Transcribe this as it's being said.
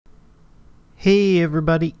Hey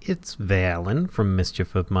everybody, it's Vallen from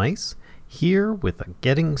Mischief of Mice, here with a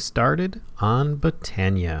getting started on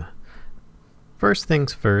Botania. First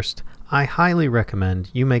things first, I highly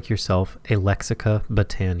recommend you make yourself a Lexica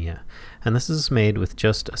Botania. And this is made with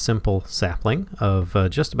just a simple sapling of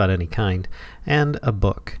just about any kind, and a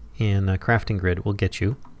book in a crafting grid will get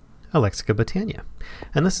you a Lexica Botania.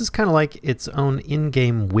 And this is kind of like its own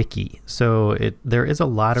in-game wiki, so there is a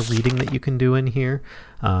lot of reading that you can do in here.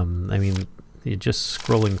 You're just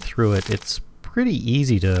scrolling through it, it's pretty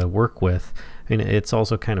easy to work with. I mean, it's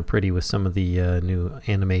also kind of pretty with some of the new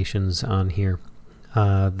animations on here.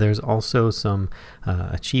 There's also some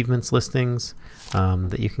achievements listings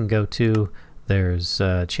that you can go to. There's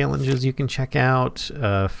challenges you can check out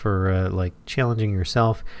for like challenging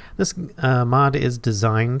yourself. This mod is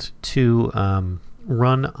designed to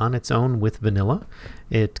run on its own with vanilla.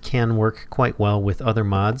 It can work quite well with other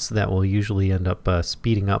mods that will usually end up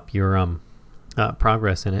speeding up your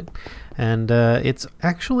progress in it. And it's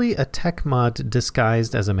actually a tech mod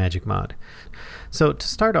disguised as a magic mod. So to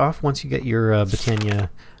start off, once you get your Lexica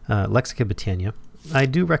Botania, I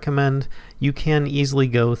do recommend you can easily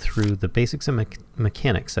go through the basics and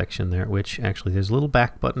mechanics section there, which actually there's a little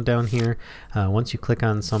back button down here. Once you click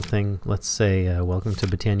on something, let's say welcome to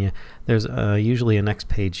Botania, there's usually a next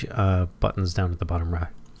page buttons down at the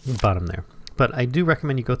bottom there. But I do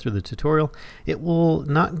recommend you go through the tutorial. It will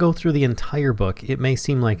not go through the entire book. It may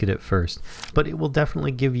seem like it at first, but it will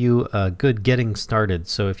definitely give you a good getting started.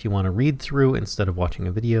 So if you want to read through instead of watching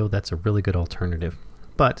a video, that's a really good alternative.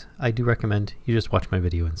 But I do recommend you just watch my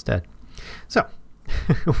video instead. So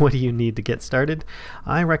what do you need to get started?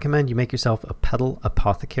 I recommend you make yourself a petal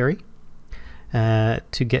apothecary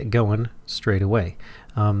to get going straight away.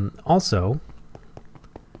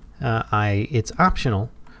 It's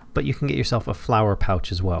optional, but you can get yourself a flower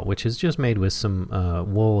pouch as well, which is just made with some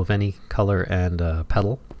wool of any color and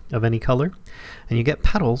petal of any color. And you get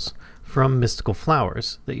petals from mystical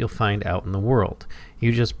flowers that you'll find out in the world.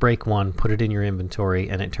 You just break one, put it in your inventory,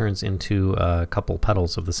 and it turns into a couple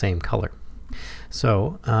petals of the same color.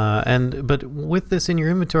 So, but with this in your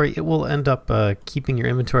inventory, it will end up keeping your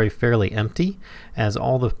inventory fairly empty, as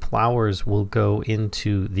all the flowers will go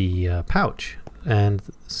into the pouch. And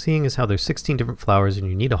seeing as how there's 16 different flowers and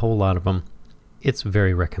you need a whole lot of them, it's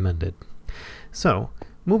very recommended. So,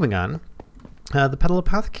 moving on, the petal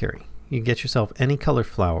apothecary. You get yourself any color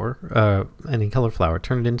flower,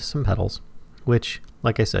 turn it into some petals, which,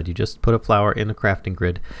 like I said, you just put a flower in a crafting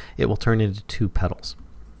grid, it will turn into 2 petals.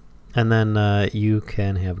 And then you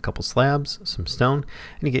can have a couple slabs, some stone,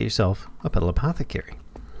 and you get yourself a petal apothecary,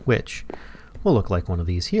 which will look like one of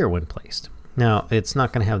these here when placed. Now, it's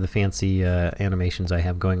not going to have the fancy animations I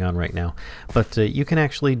have going on right now, but you can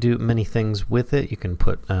actually do many things with it. You can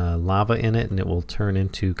put lava in it and it will turn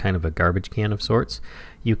into kind of a garbage can of sorts.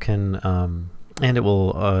 You can, and it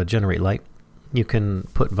will generate light. You can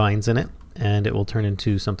put vines in it and it will turn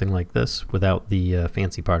into something like this without the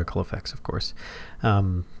fancy particle effects, of course.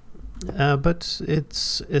 But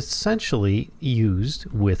it's essentially used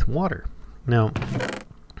with water. Now,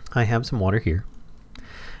 I have some water here,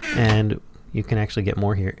 and you can actually get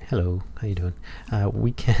more here. Hello, how you doing?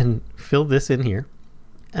 We can fill this in here,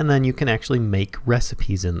 and then you can actually make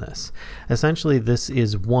recipes in this. Essentially, this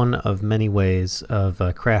is one of many ways of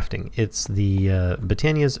crafting. It's the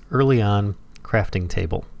Botania's early on crafting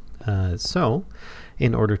table. So,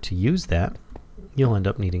 in order to use that, you'll end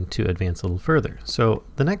up needing to advance a little further. So,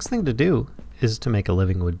 the next thing to do is to make a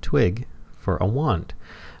living wood twig for a wand.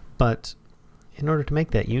 But in order to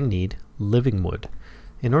make that, you need living wood.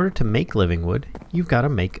 In order to make living wood, you've got to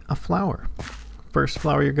make a flower. First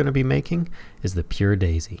flower you're going to be making is the pure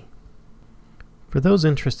daisy. For those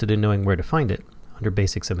interested in knowing where to find it, under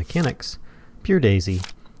basics and mechanics, pure daisy,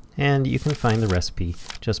 and you can find the recipe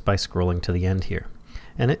just by scrolling to the end here.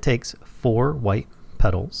 And it takes 4 white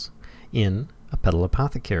petals in a petal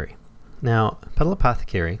apothecary. Now, petal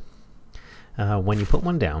apothecary, when you put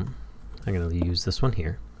one down, I'm going to use this one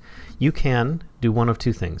here, you can do one of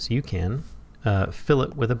 2 things. You can fill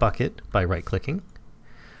it with a bucket by right-clicking,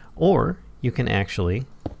 or you can actually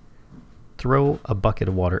throw a bucket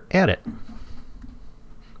of water at it,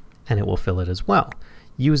 and it will fill it as well,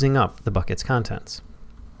 using up the bucket's contents.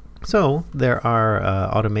 So there are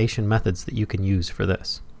automation methods that you can use for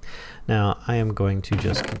this. Now I am going to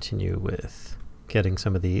just continue with getting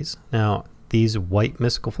some of these. Now these white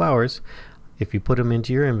mystical flowers, if you put them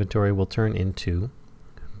into your inventory, will turn into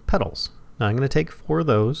petals. Now I'm going to take 4 of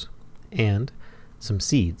those and some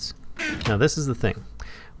seeds. Now this is the thing.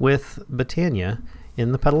 With Botania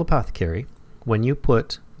in the petal apothecary, when you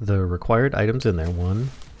put the required items in there, 1,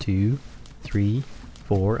 2, 3,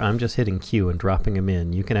 for, I'm just hitting Q and dropping them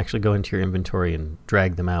in. You can actually go into your inventory and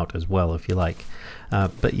drag them out as well if you like.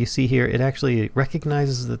 But you see here, it actually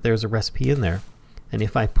recognizes that there's a recipe in there. And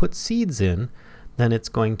if I put seeds in, then it's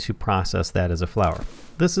going to process that as a flour.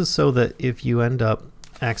 This is so that if you end up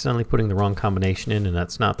accidentally putting the wrong combination in and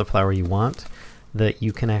that's not the flour you want, that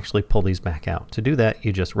you can actually pull these back out. To do that,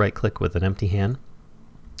 you just right click with an empty hand,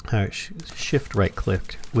 shift right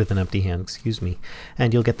click with an empty hand, excuse me,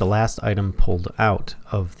 and you'll get the last item pulled out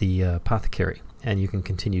of the apothecary, and you can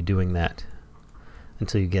continue doing that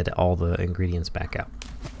until you get all the ingredients back out.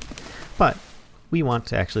 But we want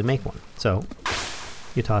to actually make one, so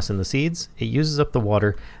you toss in the seeds, it uses up the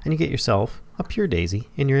water, and you get yourself a pure daisy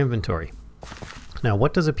in your inventory. Now,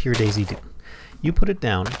 what does a pure daisy do? You put it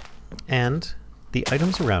down, and the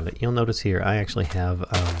items around it, you'll notice here I actually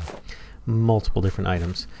have multiple different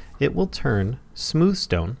items. It will turn smooth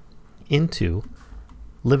stone into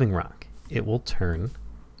living rock. It will turn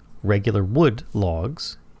regular wood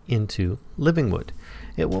logs into living wood.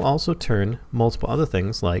 It will also turn multiple other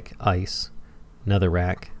things like ice,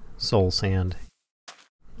 netherrack, soul sand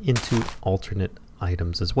into alternate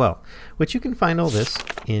items as well, which you can find all this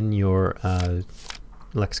in your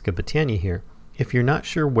Lexica Botania here. If you're not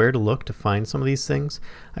sure where to look to find some of these things,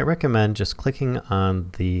 I recommend just clicking on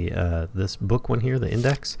the this book one here, the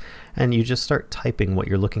index, and you just start typing what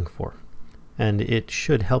you're looking for, and it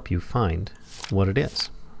should help you find what it is.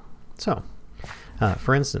 So,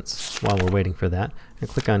 for instance, while we're waiting for that, I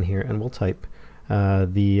click on here and we'll type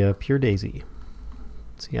the pure daisy.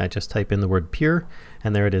 See, I just type in the word pure,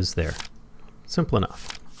 and there it is there. Simple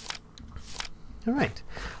enough. All right.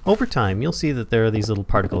 Over time, you'll see that there are these little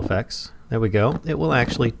particle effects. There we go. It will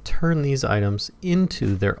actually turn these items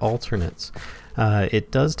into their alternates.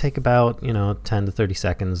 It does take about, 10 to 30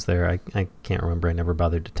 seconds there. I can't remember. I never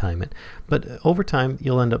bothered to time it. But over time,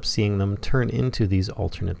 you'll end up seeing them turn into these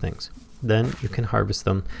alternate things. Then you can harvest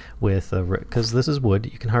them with, because this is wood,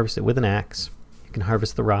 you can harvest it with an axe. You can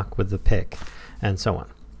harvest the rock with the pick, and so on.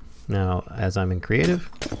 Now, as I'm in creative,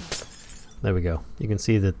 there we go. You can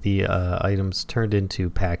see that the items turned into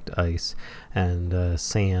packed ice and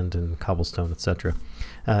sand and cobblestone, etc.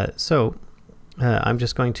 I'm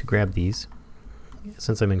just going to grab these,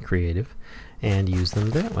 since I'm in creative, and use them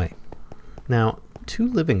that way. Now, 2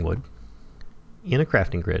 living wood in a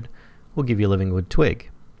crafting grid will give you a living wood twig.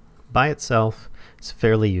 By itself, it's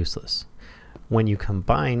fairly useless. When you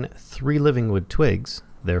combine 3 living wood twigs,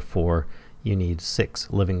 therefore you need 6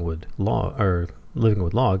 living wood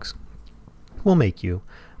logs, will make you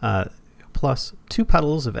plus 2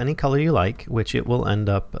 petals of any color you like, which it will end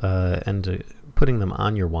up putting them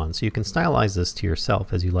on your wand. So you can stylize this to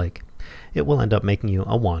yourself as you like. It will end up making you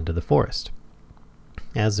a wand of the forest.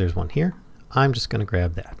 As there's one here, I'm just going to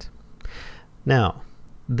grab that. Now,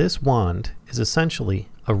 this wand is essentially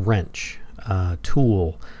a wrench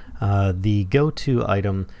tool, the go-to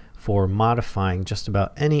item for modifying just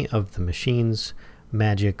about any of the machines,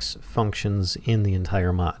 magics, functions in the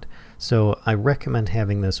entire mod. So I recommend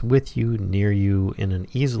having this with you, near you, in an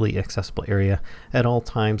easily accessible area at all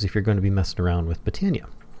times if you're going to be messing around with Botania,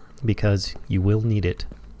 because you will need it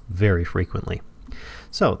very frequently.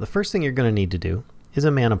 So the first thing you're going to need to do is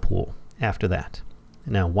a mana pool after that.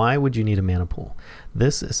 Now, why would you need a mana pool?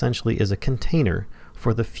 This essentially is a container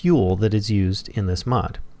for the fuel that is used in this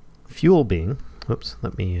mod. Fuel being, oops,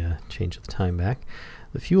 let me change the time back.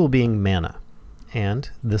 The fuel being mana, and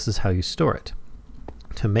this is how you store it.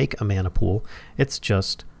 To make a mana pool, it's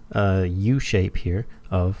just a U shape here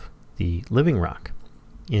of the living rock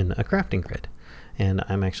in a crafting grid. And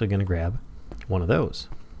I'm actually going to grab one of those.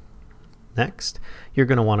 Next, you're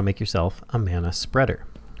going to want to make yourself a mana spreader,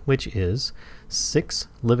 which is 6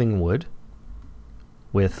 living wood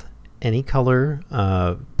with any color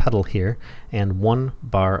petal here and 1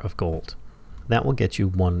 bar of gold. That will get you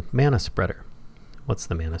 1 mana spreader. What's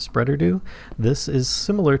the mana spreader do? This is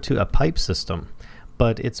similar to a pipe system,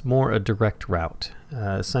 but it's more a direct route.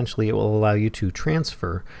 Essentially, it will allow you to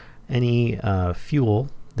transfer any fuel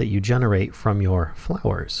that you generate from your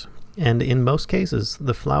flowers. And in most cases,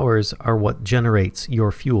 the flowers are what generates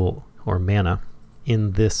your fuel or mana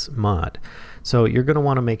in this mod. So you're going to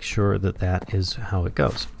want to make sure that that is how it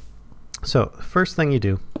goes. So first thing you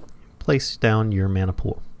do, place down your mana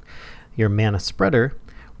pool. Your mana spreader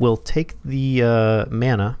will take the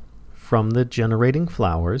mana from the generating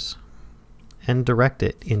flowers and direct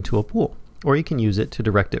it into a pool. Or you can use it to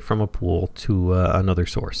direct it from a pool to another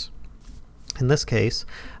source. In this case,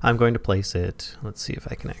 I'm going to place it, let's see if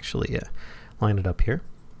I can actually line it up here,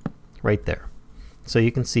 right there. So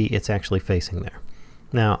you can see it's actually facing there.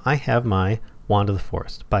 Now, I have my Wand of the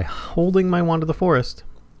Forest. By holding my Wand of the Forest,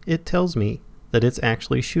 it tells me that it's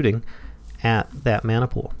actually shooting at that mana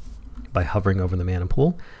pool. By hovering over the mana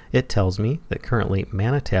pool, it tells me that currently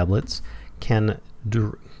mana tablets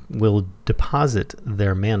will deposit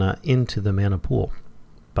their mana into the mana pool.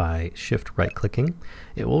 By shift right clicking,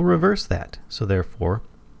 it will reverse that, so therefore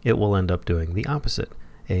it will end up doing the opposite.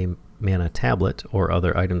 A mana tablet or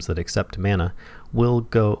other items that accept mana will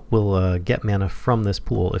get mana from this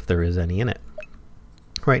pool if there is any in it.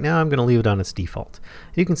 Right now I'm going to leave it on its default.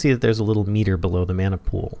 You can see that there's a little meter below the mana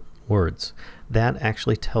pool words. That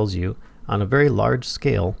actually tells you on a very large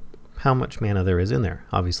scale how much mana there is in there.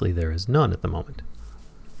 Obviously there is none at the moment.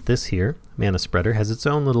 This here, mana spreader, has its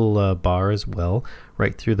own little bar as well,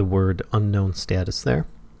 right through the word unknown status there.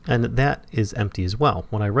 And that is empty as well.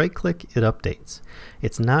 When I right click, it updates.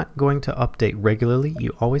 It's not going to update regularly.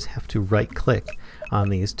 You always have to right click on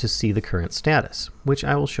these to see the current status, which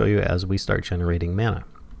I will show you as we start generating mana,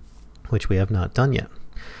 which we have not done yet.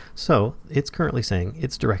 So it's currently saying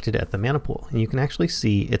it's directed at the mana pool, and you can actually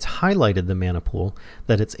see it's highlighted the mana pool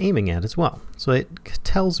that it's aiming at as well. So it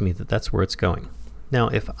tells me that that's where it's going. Now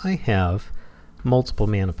if I have multiple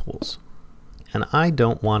mana pools and I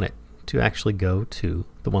don't want it to actually go to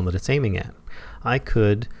the one that it's aiming at, I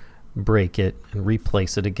could break it and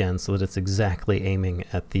replace it again so that it's exactly aiming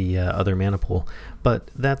at the other mana pool,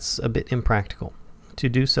 but that's a bit impractical. To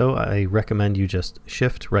do so, I recommend you just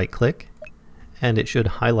shift right click, and it should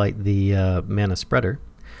highlight the mana spreader,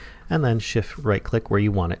 and then shift right click where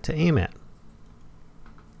you want it to aim at.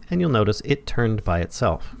 And you'll notice it turned by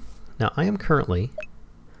itself. Now I am currently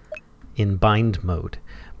in bind mode.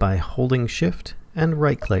 By holding shift and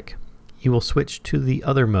right click, you will switch to the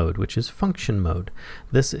other mode, which is function mode.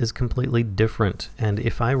 This is completely different, and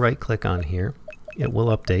if I right click on here, it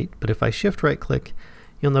will update, but if I shift right click,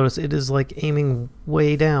 you'll notice it is like aiming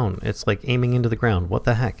way down. It's like aiming into the ground. What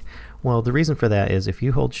the heck? Well, the reason for that is if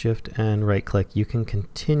you hold shift and right click, you can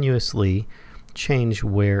continuously change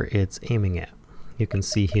where it's aiming at. You can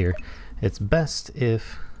see here, it's best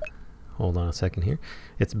if, hold on a second here,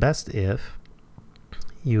 it's best if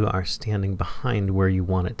you are standing behind where you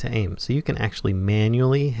want it to aim. So you can actually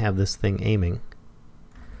manually have this thing aiming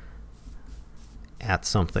at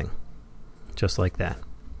something, just like that.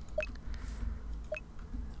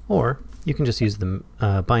 Or you can just use the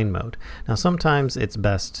bind mode. Now sometimes it's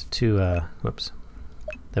best to, whoops,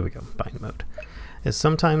 there we go, bind mode.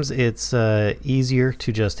 Sometimes it's easier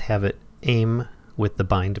to just have it aim with the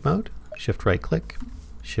bind mode, shift right click,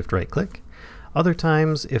 shift right click. Other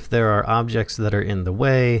times, if there are objects that are in the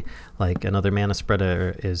way, like another mana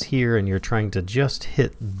spreader is here and you're trying to just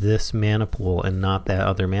hit this mana pool and not that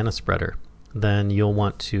other mana spreader, then you'll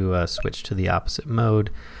want to switch to the opposite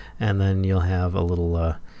mode, and then you'll have a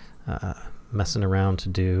little messing around to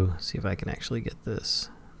do. See if I can actually get this.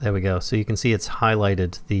 There we go. So you can see it's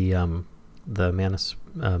highlighted the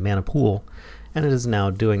mana pool, and it is now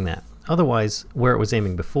doing that. Otherwise, where it was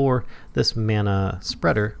aiming before, this mana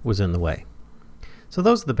spreader was in the way. So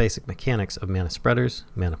those are the basic mechanics of mana spreaders,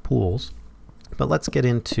 mana pools. But let's get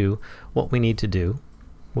into what we need to do,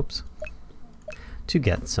 whoops, to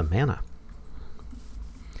get some mana.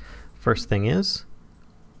 First thing is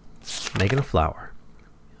making a flower.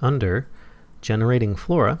 Under generating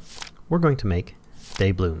flora, we're going to make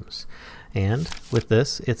day blooms. And with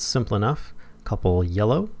this, it's simple enough. Couple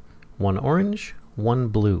yellow, one orange, one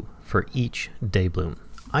blue for each day bloom.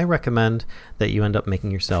 I recommend that you end up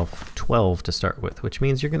making yourself 12 to start with, which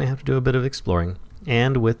means you're going to have to do a bit of exploring.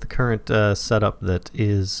 And with the current setup that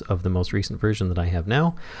is of the most recent version that I have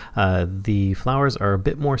now, the flowers are a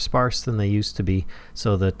bit more sparse than they used to be,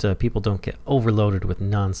 so that people don't get overloaded with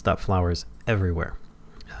non-stop flowers everywhere,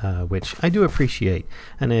 which I do appreciate,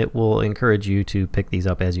 and it will encourage you to pick these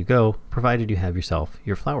up as you go, provided you have yourself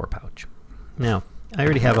your flower pouch. Now, I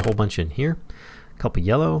already have a whole bunch in here. A couple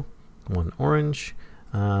yellow, one orange,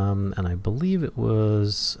 and I believe it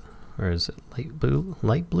was, or is it light blue?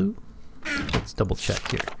 Light blue? Let's double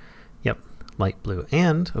check here. Yep, light blue.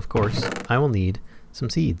 And, of course, I will need some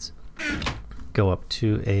seeds. Go up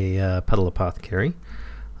to a petal apothecary.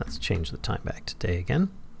 Let's change the time back to day again.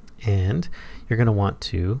 And you're going to want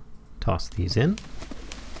to toss these in.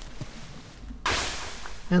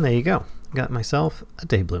 And there you go. Got myself a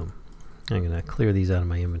day bloom. I'm going to clear these out of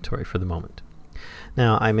my inventory for the moment.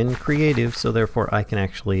 Now I'm in creative, so therefore I can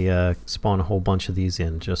actually spawn a whole bunch of these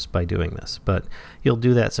in just by doing this. But you'll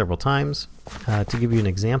do that several times. To give you an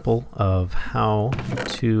example of how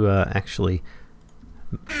to actually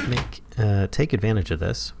take advantage of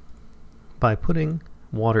this, by putting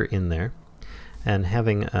water in there and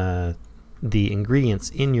having the ingredients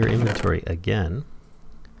in your inventory again.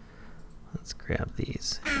 Let's grab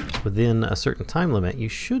these. Within a certain time limit, you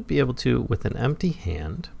should be able to, with an empty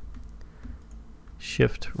hand,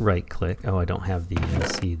 shift right click. Oh, I don't have the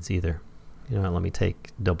seeds either. You know what, let me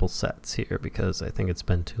take double sets here because I think it's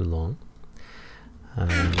been too long.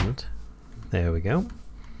 And there we go.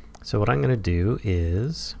 So what I'm going to do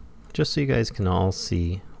is, just so you guys can all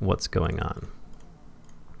see what's going on.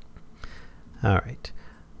 Alright,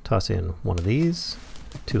 toss in one of these,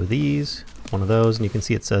 two of these, one of those, and you can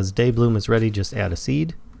see it says day bloom is ready, just add a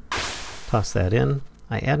seed. Toss that in.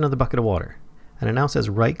 I add another bucket of water. And it now says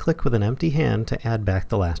right click with an empty hand to add back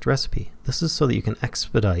the last recipe. This is so that you can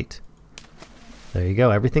expedite. There you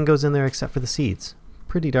go, everything goes in there except for the seeds.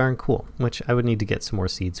 Pretty darn cool, which I would need to get some more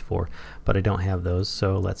seeds for, but I don't have those,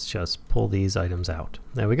 so let's just pull these items out.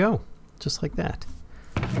 There we go, just like that.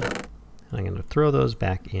 And I'm going to throw those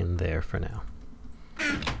back in there for now.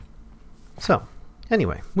 So,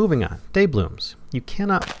 anyway, moving on. Day blooms. You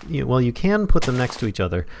cannot, well, you can put them next to each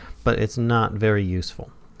other, but it's not very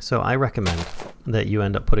useful. So I recommend that you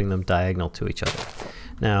end up putting them diagonal to each other.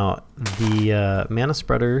 Now, the mana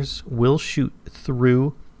spreaders will shoot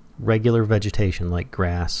through regular vegetation like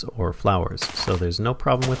grass or flowers, so there's no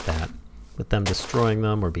problem with that, with them destroying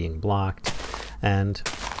them or being blocked. And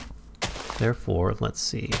therefore, let's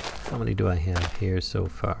see, how many do I have here so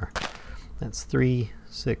far? That's 3,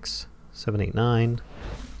 6, 7, 8, 9,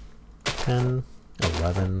 10,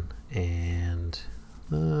 11, and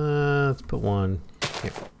let's put one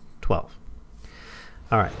here, 12.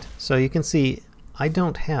 Alright, so you can see I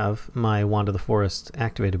don't have my Wand of the Forest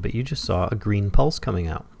activated, but you just saw a green pulse coming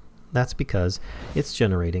out. That's because it's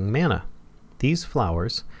generating mana. These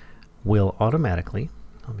flowers will automatically,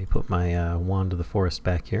 let me put my Wand of the Forest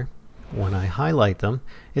back here, when I highlight them,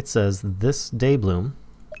 it says this day bloom,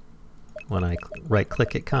 when I right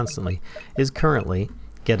click it constantly, is currently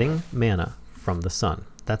getting mana from the sun.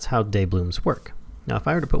 That's how day blooms work. Now if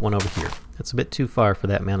I were to put one over here, it's a bit too far for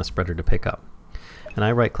that mana spreader to pick up. And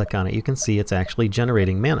I right click on it, you can see it's actually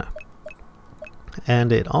generating mana.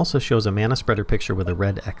 And it also shows a mana spreader picture with a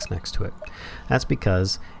red X next to it. That's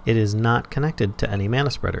because it is not connected to any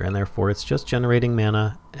mana spreader, and therefore it's just generating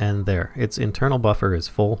mana, and there. Its internal buffer is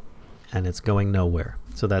full and it's going nowhere.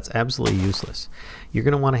 So that's absolutely useless. You're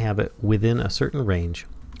going to want to have it within a certain range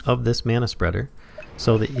of this mana spreader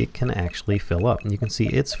so that it can actually fill up. And you can see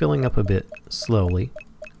it's filling up a bit slowly,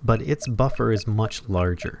 but its buffer is much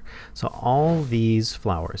larger. So all these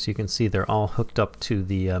flowers, you can see they're all hooked up to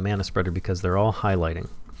the mana spreader because they're all highlighting,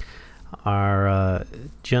 are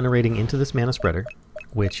generating into this mana spreader,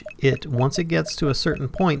 which once it gets to a certain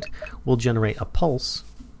point, will generate a pulse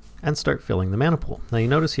and start filling the mana pool. Now you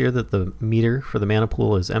notice here that the meter for the mana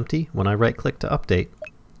pool is empty. When I right click to update,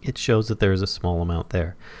 it shows that there is a small amount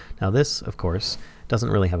there. Now this, of course,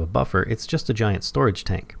 doesn't really have a buffer, it's just a giant storage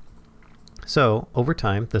tank. So over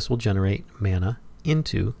time this will generate mana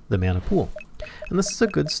into the mana pool. And this is a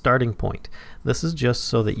good starting point. This is just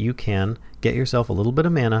so that you can get yourself a little bit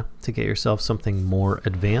of mana to get yourself something more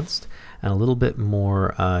advanced and a little bit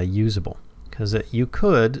more usable. Because you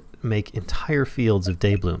could make entire fields of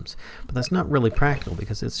day blooms, but that's not really practical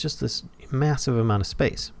because it's just this massive amount of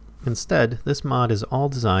space. Instead, this mod is all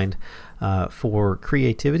designed for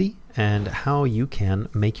creativity and how you can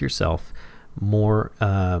make yourself more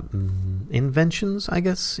inventions, I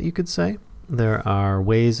guess you could say. There are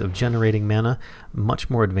ways of generating mana much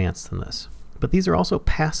more advanced than this. But these are also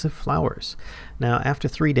passive flowers. Now, after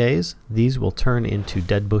 3 days, these will turn into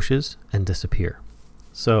dead bushes and disappear.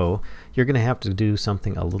 So you're going to have to do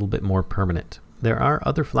something a little bit more permanent. There are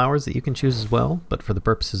other flowers that you can choose as well, but for the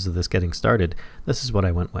purposes of this getting started, this is what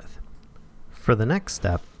I went with. For the next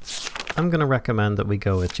step, I'm going to recommend that we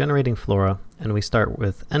go with generating flora, and we start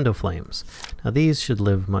with endoflames. Now these should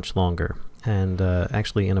live much longer, and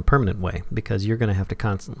actually in a permanent way, because you're going to have to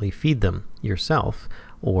constantly feed them yourself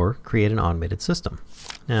or create an automated system.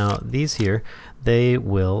 Now these here, they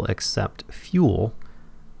will accept fuel,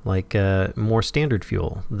 like more standard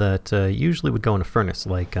fuel that usually would go in a furnace,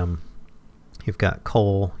 like you've got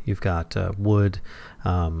coal, you've got wood,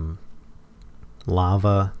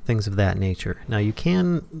 lava, things of that nature. Now you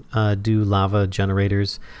can do lava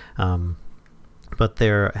generators, but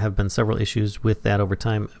there have been several issues with that over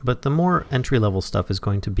time. But the more entry-level stuff is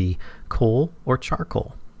going to be coal or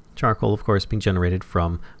charcoal. Charcoal, of course, being generated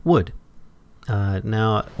from wood.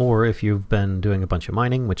 Now, or if you've been doing a bunch of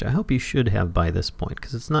mining, which I hope you should have by this point,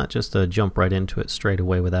 because it's not just a jump right into it straight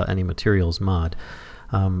away without any materials mod,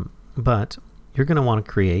 but you're going to want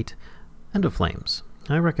to create endoflames.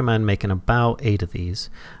 I recommend making about 8 of these.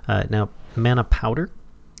 Now, mana powder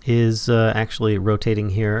is actually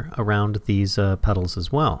rotating here around these petals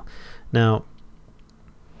as well. Now,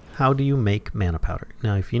 how do you make mana powder?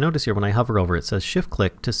 Now if you notice here, when I hover over it says shift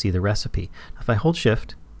click to see the recipe. If I hold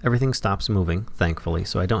shift, everything stops moving, thankfully,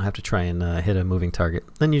 so I don't have to try and hit a moving target.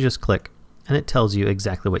 Then you just click and it tells you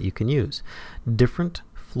exactly what you can use. Different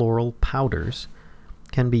floral powders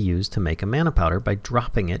can be used to make a mana powder by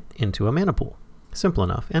dropping it into a mana pool. Simple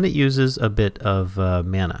enough, and it uses a bit of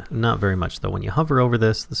mana. Not very much though. When you hover over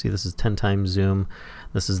this, see this is 10 times zoom,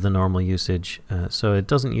 this is the normal usage, so it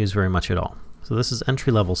doesn't use very much at all. So this is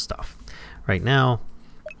entry-level stuff. Right now,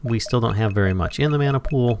 we still don't have very much in the mana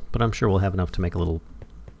pool, but I'm sure we'll have enough to make a little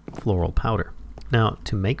floral powder. Now,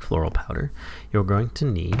 to make floral powder, you're going to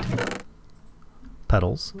need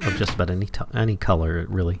petals of just about any color,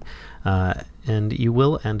 really, and you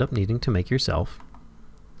will end up needing to make yourself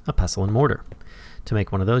a pestle and mortar. To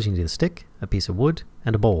make one of those, you need a stick, a piece of wood,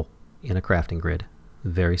 and a bowl in a crafting grid.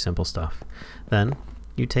 Very simple stuff. Then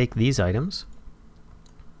you take these items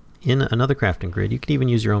in another crafting grid. You could even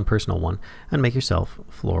use your own personal one and make yourself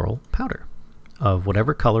floral powder of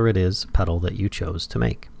whatever color it is, petal that you chose to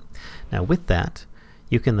make. Now with that,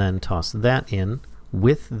 you can then toss that in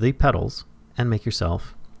with the petals and make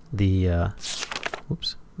yourself the,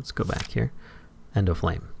 whoops, let's go back here,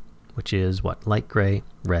 Endoflame, which is what? Light gray,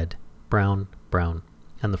 red, brown, brown,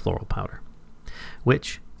 and the floral powder.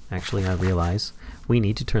 Which, actually I realize, we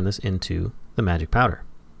need to turn this into the magic powder.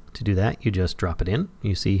 To do that, you just drop it in.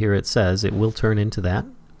 You see here it says it will turn into that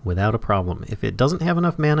without a problem. If it doesn't have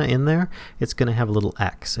enough mana in there, it's going to have a little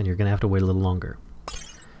X, and you're going to have to wait a little longer.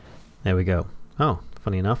 There we go. Oh,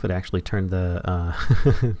 funny enough, it actually turned the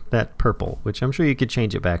that purple, which I'm sure you could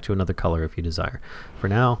change it back to another color if you desire. For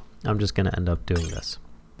now, I'm just going to end up doing this.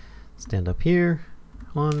 Stand up here.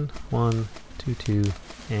 1, 1, 2, 2,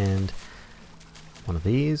 and one of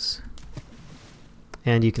these.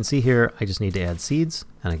 And you can see here, I just need to add seeds,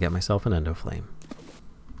 and I get myself an Endoflame.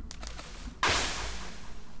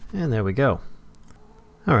 And there we go.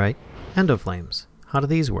 Alright, Endoflames. How do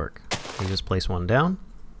these work? You just place one down.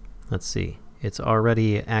 Let's see. It's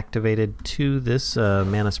already activated to this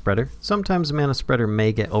mana spreader. Sometimes the mana spreader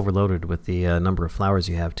may get overloaded with the number of flowers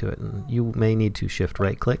you have to it, and you may need to shift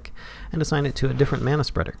right click and assign it to a different mana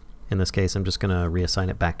spreader. In this case, I'm just going to reassign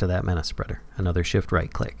it back to that mana spreader. Another shift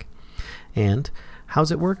right click. And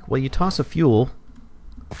how's it work? Well, you toss a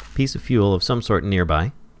piece of fuel of some sort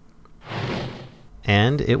nearby,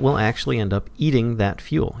 and it will actually end up eating that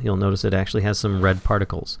fuel. You'll notice it actually has some red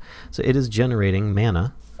particles. So it is generating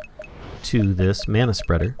mana to this mana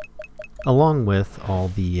spreader along with all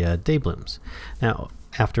the dayblooms. Now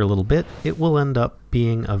after a little bit, it will end up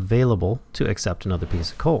being available to accept another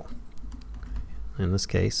piece of coal. In this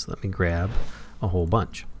case, let me grab a whole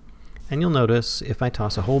bunch. And you'll notice if I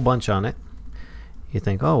toss a whole bunch on it, you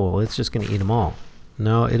think, oh, well, it's just going to eat them all.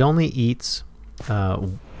 No, it only eats a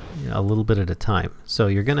little bit at a time. So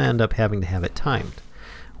you're going to end up having to have it timed.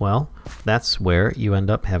 Well, that's where you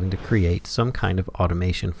end up having to create some kind of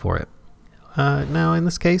automation for it. Now in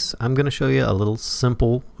this case, I'm going to show you a little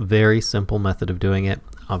simple, very simple method of doing it.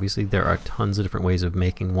 Obviously there are tons of different ways of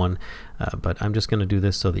making one, but I'm just going to do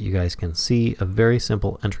this so that you guys can see a very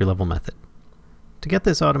simple entry-level method. To get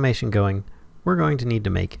this automation going, we're going to need to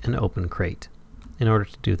make an open crate. In order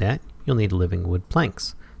to do that, you'll need living wood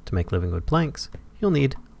planks. To make living wood planks, you'll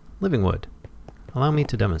need living wood. Allow me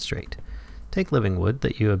to demonstrate. Take living wood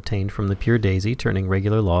that you obtained from the pure daisy, turning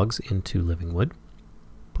regular logs into living wood.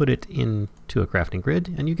 Put it into a crafting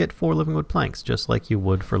grid, and you get 4 living wood planks, just like you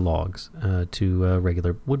would for logs to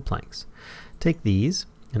regular wood planks. Take these,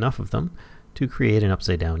 enough of them, to create an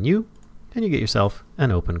upside down U, and you get yourself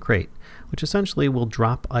an open crate, which essentially will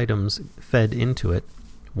drop items fed into it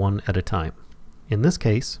one at a time. In this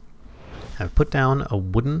case, I've put down a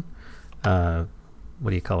wooden, wooden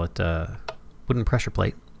pressure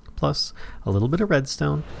plate, plus a little bit of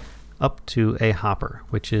redstone, up to a hopper,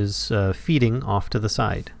 which is feeding off to the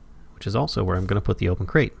side, which is also where I'm going to put the open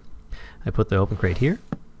crate. I put the open crate here,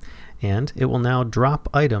 and it will now drop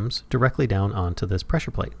items directly down onto this pressure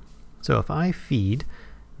plate. So if I feed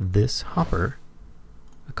this hopper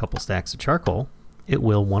a couple stacks of charcoal, it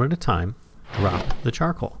will one at a time drop the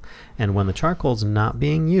charcoal. And when the charcoal is not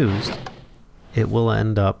being used, it will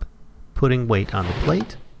end up putting weight on the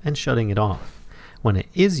plate and shutting it off. When it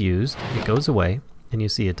is used, it goes away, and you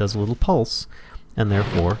see it does a little pulse, and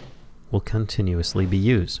therefore will continuously be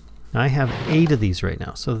used. I have 8 of these right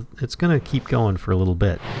now, so it's going to keep going for a little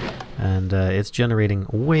bit, and it's generating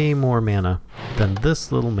way more mana than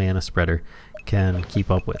this little mana spreader can keep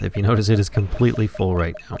up with. If you notice, it is completely full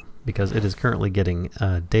right now because it is currently getting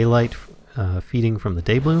daylight feeding from the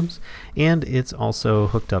dayblooms, and it's also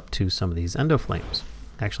hooked up to some of these endoflames.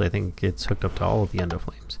 Actually, I think it's hooked up to all of the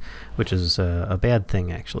endoflames, which is a bad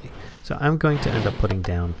thing actually. So I'm going to end up putting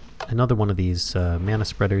down another one of these mana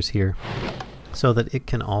spreaders here so that it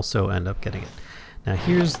can also end up getting it. Now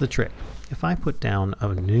here's the trick. If I put down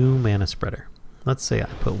a new mana spreader, let's say I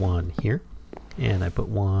put one here, and I put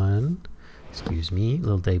one, excuse me,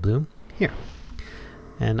 little day bloom, here.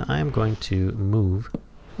 And I'm going to move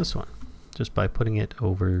this one just by putting it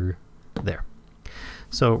over there.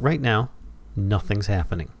 So right now, nothing's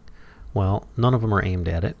happening. Well, none of them are aimed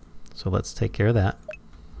at it, so let's take care of that.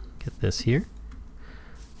 Get this here,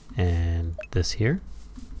 and this here.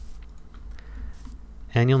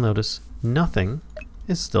 And you'll notice nothing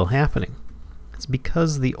is still happening. It's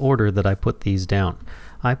because the order that I put these down.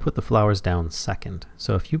 I put the flowers down second.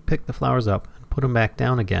 So if you pick the flowers up and put them back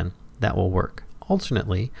down again, that will work.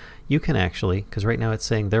 Alternately, you can actually, because right now it's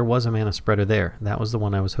saying there was a mana spreader there. That was the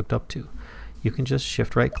one I was hooked up to. You can just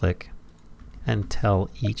shift right click and tell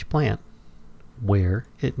each plant where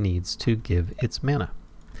it needs to give its mana.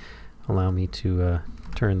 Allow me to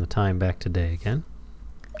turn the time back to day again.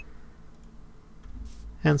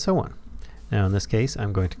 And so on. Now in this case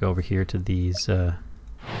I'm going to go over here to these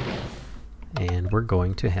and we're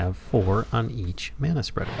going to have 4 on each mana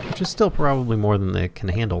spreader, which is still probably more than they can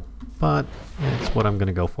handle, but it's what I'm going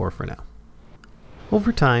to go for now.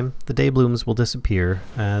 Over time the day blooms will disappear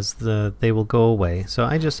as they will go away, so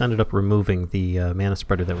I just ended up removing the mana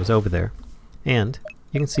spreader that was over there, and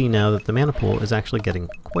you can see now that the mana pool is actually getting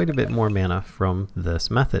quite a bit more mana from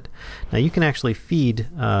this method. Now you can actually feed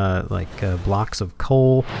blocks of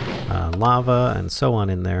coal, lava, and so on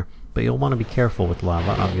in there, but you'll want to be careful with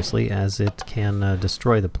lava, obviously, as it can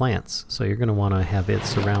destroy the plants, so you're going to want to have it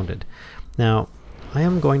surrounded. Now, I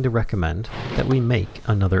am going to recommend that we make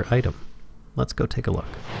another item. Let's go take a look.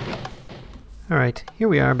 Alright, here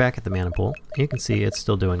we are back at the mana pool. You can see it's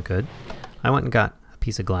still doing good. I went and got a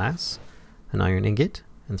piece of glass, an iron ingot,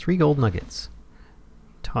 and 3 gold nuggets.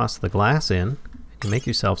 Toss the glass in, and you make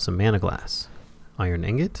yourself some mana glass. Iron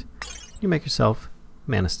ingot, you make yourself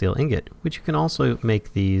mana steel ingot, which you can also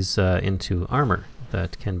make these into armor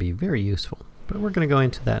that can be very useful. But we're going to go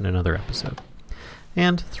into that in another episode.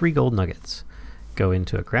 And 3 gold nuggets. Go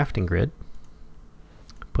into a crafting grid,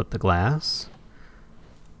 put the glass,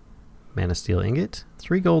 mana steel ingot,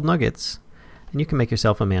 3 gold nuggets, and you can make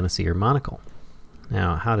yourself a mana seer monocle.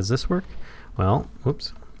 Now, how does this work? Well,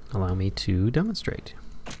 whoops, allow me to demonstrate.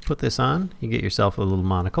 Put this on, you get yourself a little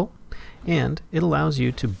monocle, and it allows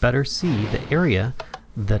you to better see the area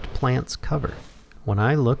that plants cover. When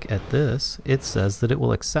I look at this, it says that it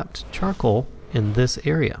will accept charcoal in this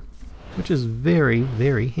area, which is very,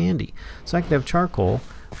 very handy. So I could have charcoal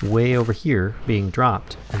way over here being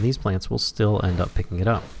dropped, and these plants will still end up picking it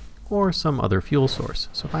up, or some other fuel source.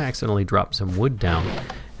 So if I accidentally drop some wood down,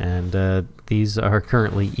 and these are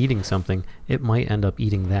currently eating something, it might end up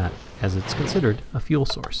eating that, as it's considered a fuel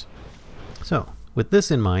source. So, with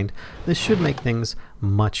this in mind, this should make things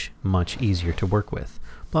much, much easier to work with.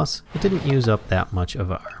 Plus, it didn't use up that much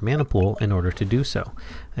of our mana pool in order to do so.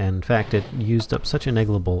 In fact, it used up such a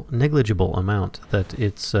negligible amount that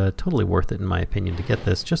it's totally worth it, in my opinion, to get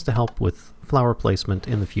this just to help with flower placement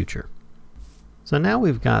in the future. So now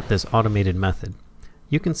we've got this automated method.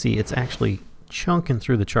 You can see it's actually chunking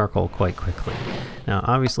through the charcoal quite quickly. Now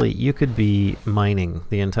obviously you could be mining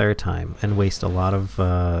the entire time and waste a lot of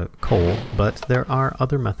coal, but there are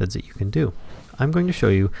other methods that you can do. I'm going to show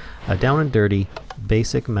you a down and dirty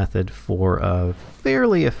basic method for a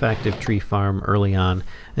fairly effective tree farm early on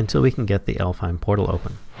until we can get the Alfheim Portal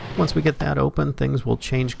open. Once we get that open, things will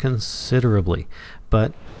change considerably,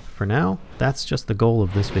 but for now that's just the goal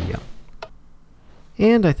of this video.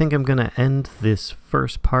 And I think I'm going to end this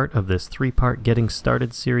first part of this 3-part Getting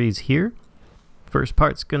Started series here. First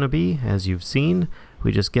part's going to be, as you've seen,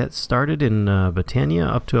 we just get started in Botania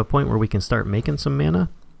up to a point where we can start making some mana.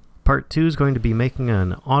 Part 2 is going to be making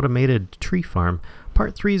an automated tree farm.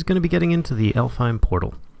 Part 3 is going to be getting into the Alfheim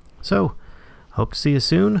Portal. So, hope to see you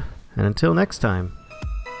soon, and until next time,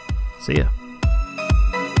 see ya.